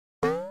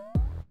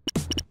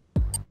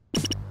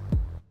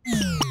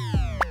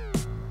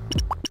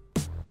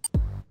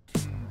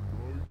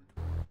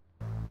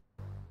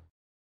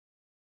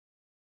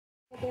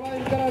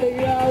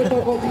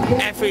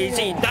美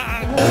人だ。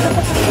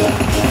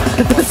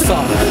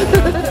さ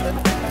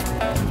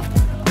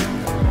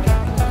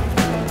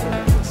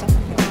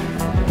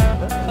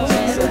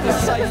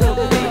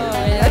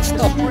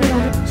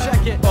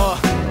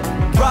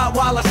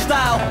Rottweiler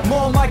style,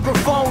 more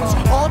microphones,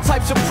 all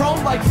types of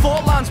prone like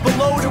 4 lines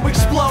below to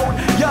explode.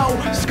 Yo,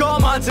 scar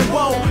minds and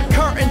woe,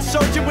 curtain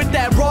surging with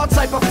that raw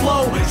type of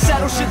flow.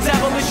 Saddle shit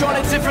devilish on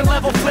a different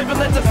level, flipping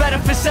let the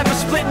edifice ever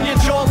splitting your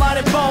jawline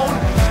and bone.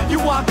 You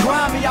want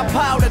grimy, I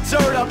pile the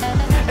dirt up,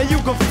 and you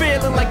can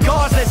feel it like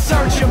guards that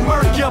search you,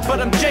 murk ya.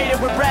 But I'm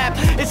jaded with rap.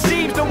 It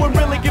seems no one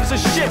really gives a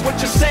shit what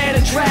you're saying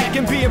and track.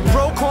 And being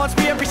broke haunts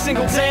me every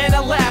single day, and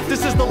I laugh.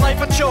 This is the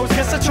life I chose,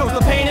 guess I chose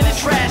the pain and the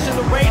trash, and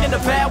the rain and the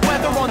bad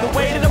weather on the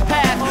way to the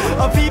path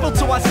of evil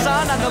till I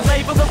sign on the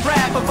label of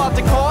rap. About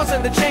the cause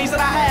and the change that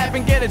I have,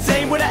 and get its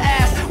aim with an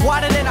ass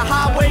wider than a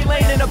highway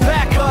lane in the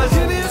back. Cause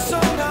give me a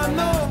song I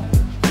know,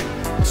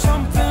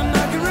 something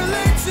I can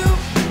relate to.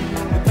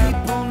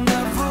 People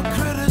never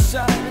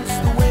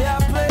criticize the way I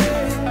play.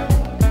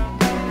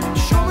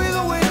 Show me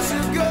the way to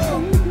go.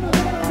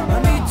 I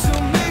need to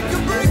make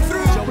a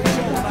breakthrough.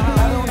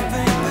 I don't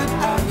think that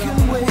I can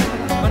wait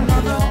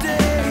another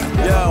day.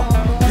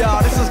 Yo,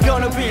 this is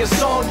gonna be a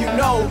song you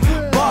know.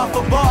 Bar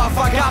for bar,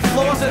 I got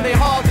flaws and they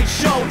hardly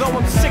show. Though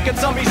I'm sick of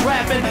dummies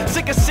rapping,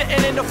 sick of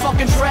sitting in the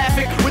fucking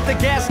traffic with the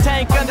gas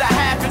tank under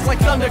half. It's like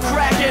thunder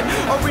cracking,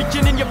 or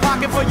reaching in your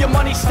pocket for your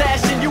money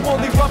stashing. You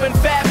only rubbing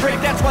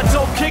fabric, that's why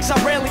dope kicks I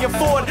rarely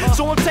afford.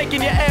 So I'm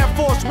taking your Air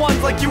Force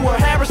Ones like you were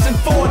Harrison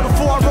Ford.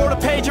 Before I wrote a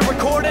page and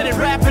recorded and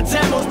rap for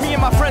demos, me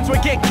and my friends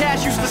would get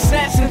cash, used to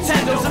snatch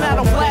Nintendos, and I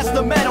don't blast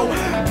the metal.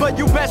 But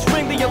you best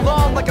ring the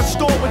alarm like a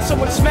storm when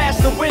someone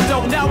smashed the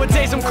window.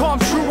 Nowadays I'm calm,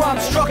 true rhyme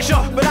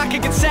structure, but I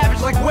can get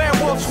savage like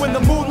werewolves when the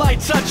moonlight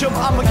touch them.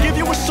 I'ma give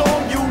you a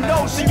song you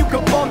know so you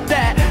can bump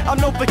that. I'm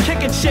known for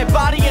kicking shit,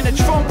 body in a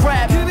trunk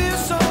rap. Give me a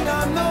song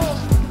I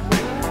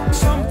know,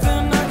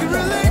 something I can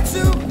relate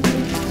to.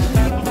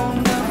 People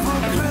never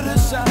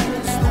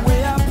criticize the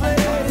way I play.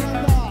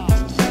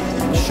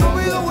 Show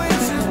me the way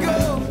to go.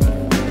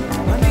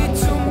 I need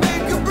to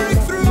make a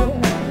breakthrough.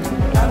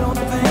 I don't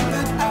think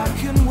that I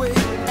can wait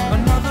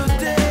another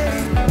day.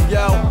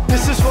 Yo,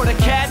 this is for the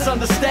cats,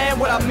 understand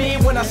what I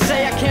mean when I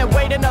say I can't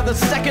wait another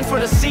second for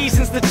the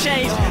seasons to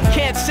change.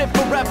 Can't sit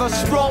forever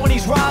scrolling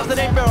these rhymes that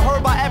ain't been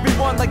heard by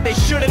everyone like they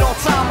should at all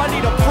time. I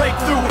need a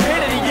breakthrough,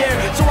 hit of the year,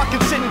 so I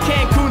can sit in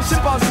Cancun,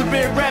 sip on some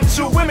beer, grab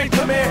 2 women,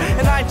 come here.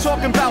 And I ain't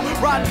talking about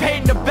riding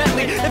paid in a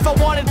Bentley. If I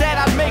wanted that,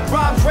 I'd make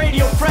rhymes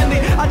radio friendly.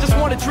 I just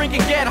wanna drink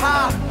and get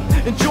high,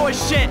 enjoy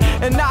shit,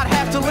 and not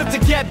have to live to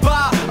get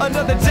by.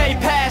 Another day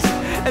passed,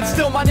 and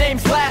still my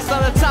name's last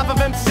on the top of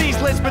MC's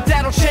list, but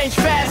that'll change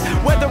fast.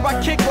 Whether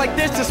I kick like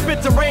this or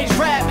spit deranged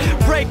rap,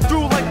 break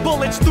through like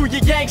bullets through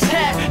your Yanks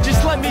hat.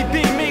 Just let me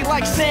be me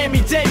like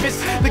Sammy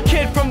Davis, the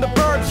kid from the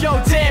burbs.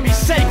 Yo, damn, he's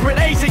sacred.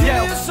 Ace Give me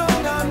yo. a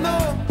song I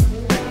know,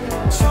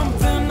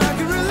 something I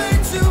can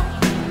relate to.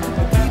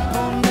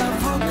 People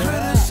never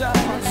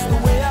criticize the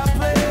way I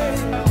play.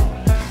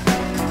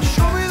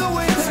 Show me the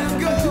way to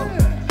go.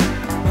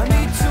 I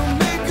need to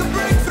make a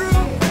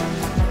breakthrough.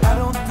 I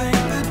don't think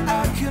that I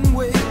can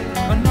wait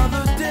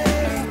another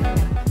day.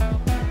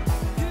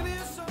 Give me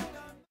a song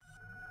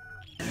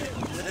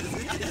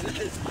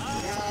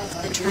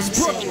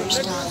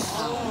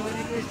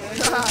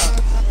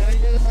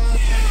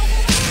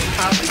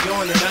I'll be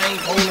on it, I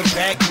ain't holding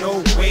back,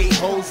 no way.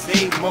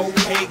 Jose, Mo,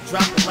 cake,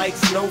 dropping like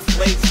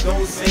snowflakes.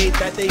 Don't say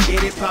that they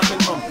get it poppin',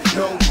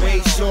 no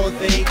way. Sure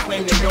they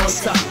claim they on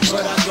top,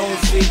 but I don't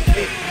see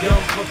it.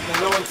 Young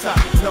Brooklyn on top,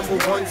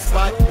 #1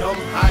 spot,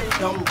 dumb hot,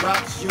 dumb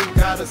rocks. You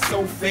got us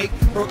so fake.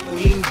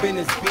 Brooklyn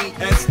business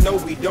BS, no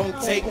we don't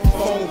take.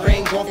 Phone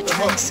ring off the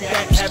hook,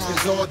 that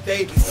happens all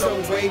day.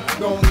 Some way,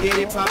 gon' get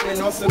it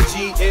poppin' on some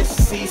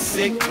GSC,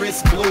 sick,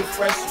 wrist blue,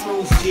 fresh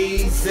truths,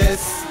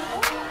 Jesus.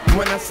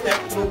 When I step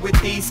through with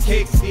these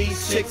kicks, these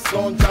chicks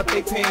gon' drop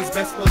their pants,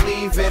 best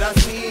believe it. I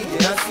see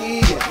it, I see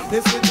it.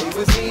 This what they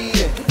was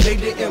needing. They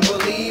didn't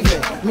believe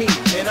it. Me,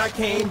 and I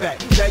came back.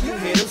 Now you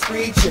hear them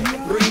screeching,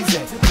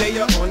 breezing. They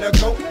are on the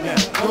go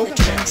now, go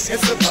now.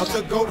 It's about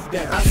to go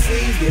down. I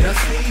see it, I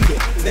see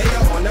it. They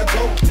are on the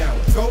go now,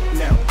 go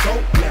now, go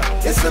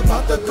now. It's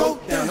about to go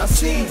down. I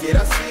see it,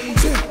 I see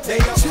it. They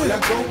are on the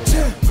go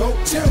down, go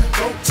down,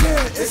 go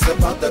down. It's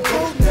about to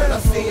go down. I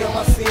see them,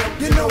 I see them.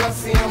 You know I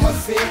see them, I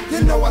see them.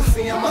 You know I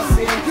see them, I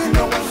see them. You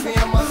know I see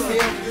them, I see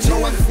them. You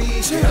know I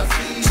see it, I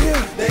see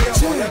it. They are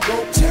on the go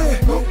down,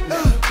 go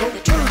down, go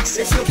down.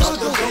 It's about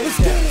to go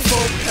down.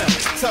 Full count,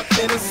 tucked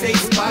in a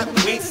safe spot.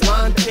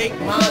 Waistline, take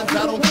mines,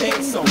 I don't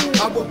think so.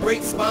 I will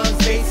break spines,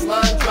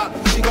 baseline drop.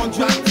 She gon'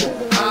 drop too.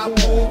 I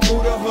pull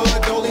through the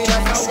hood, only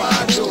that's how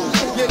I do.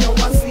 You know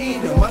I see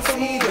them, I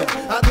see them.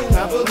 I do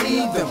not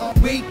believe them.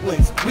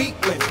 Weaklings,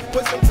 weaklings.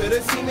 Push them to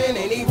the cement,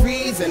 any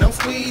reason I'm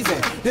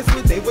squeezing. This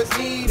what they was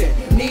needing,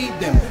 need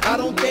them. I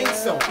don't think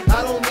so,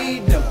 I don't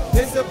need them.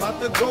 It's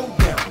about to go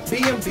down.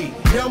 B&B,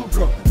 Young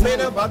Brook, man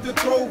about to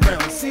throw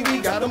round. See we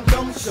got them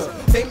dumb shook.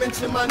 They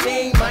mention my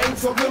name, I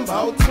ain't talking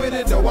about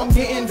Twitter though. I'm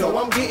getting though,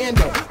 I'm getting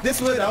though.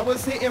 This what I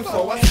was hitting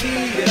for. I see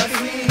it, I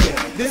see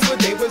it. this what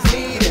they was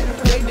needing.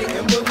 They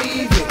didn't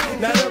believe it.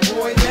 Now the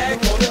boy lag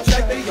on the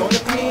track, they on the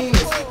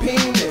penis.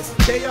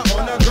 They are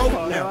on the go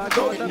now,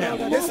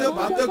 it's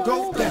about to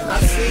go down. I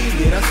see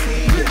it,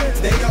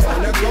 they are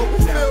on the go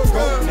now,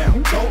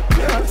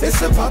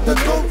 it's about to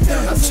go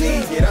down. I see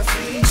it,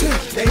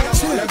 they are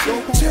on the go,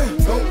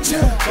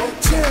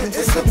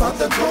 it's about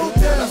to go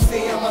down. I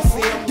see him,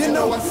 you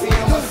know I see him,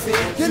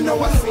 you know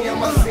I see him,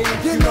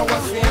 you know I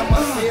see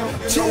him,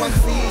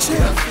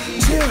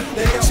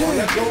 they are on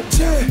the go,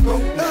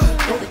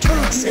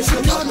 it's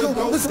about to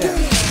go down.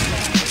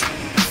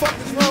 Fuck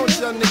is wrong with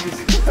y'all niggas?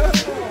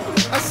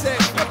 I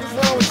said, fuck is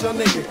wrong with y'all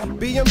niggas?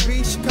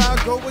 B&B,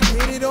 Chicago, we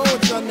get it on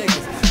with y'all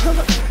niggas.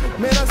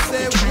 Man, I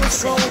said,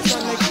 what's wrong with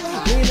y'all niggas?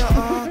 Nina,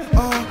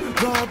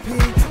 Raw, P,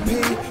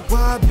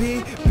 YB,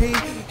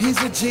 he's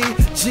a G,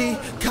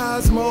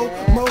 Cosmo,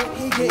 Mo,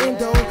 he getting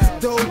dough,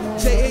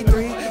 J3,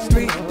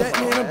 that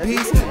man a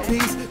beast,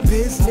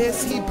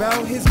 business, he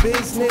bout his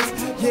business,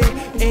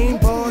 yeah, aim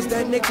balls,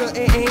 that nigga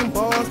ain't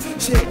balls,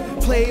 shit,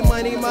 play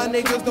money, my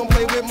niggas don't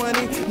play with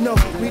money, no,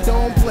 we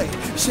don't play,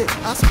 shit,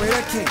 I swear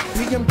I can't,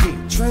 B&B,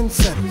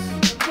 trendsetters.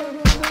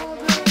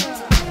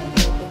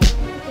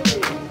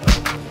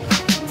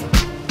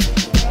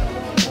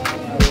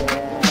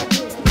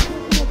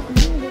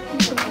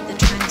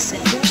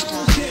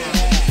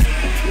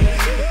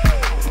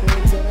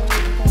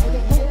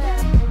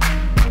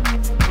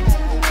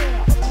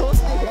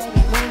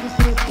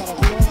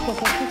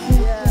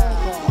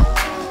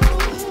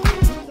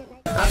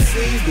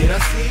 I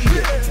see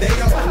it, they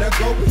are on the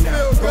go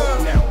now,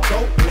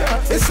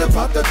 it's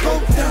about to go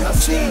down. I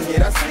see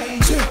it,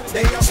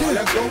 they are on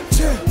the go,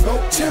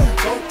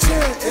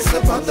 it's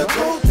about to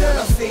go down. I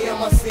see him,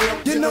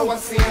 you know I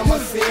see him,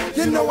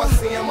 you know I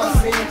see him,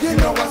 you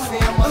know I see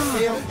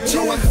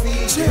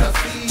him,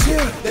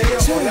 they are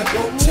on the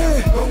go,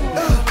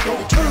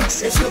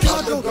 it's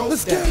about to go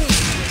down.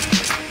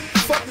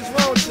 Fuck is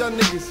wrong with y'all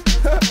niggas?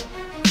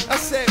 I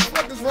said,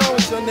 fuck is wrong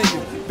with y'all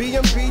niggas?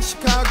 B&B,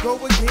 Chicago,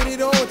 we get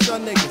it on with y'all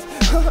niggas.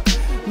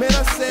 Man,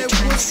 I said,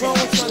 what's wrong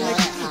with y'all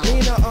niggas?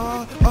 Nina,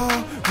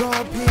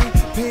 Raw, P,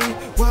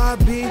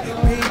 YB,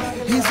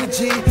 he's a G,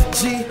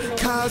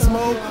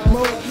 Cosmo,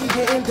 Mo, he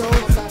getting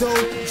dough,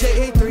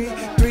 J3,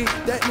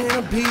 that man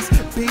a beast,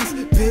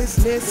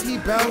 business, he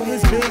bout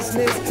his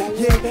business,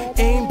 yeah,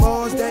 aim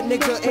balls, that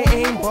nigga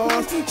ain't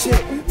balls,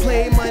 shit,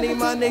 play money,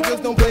 my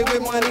niggas don't play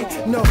with money,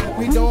 no,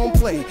 we don't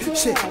play,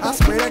 shit, I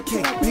swear I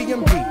can't,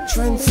 B&B,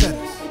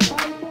 trendsetters.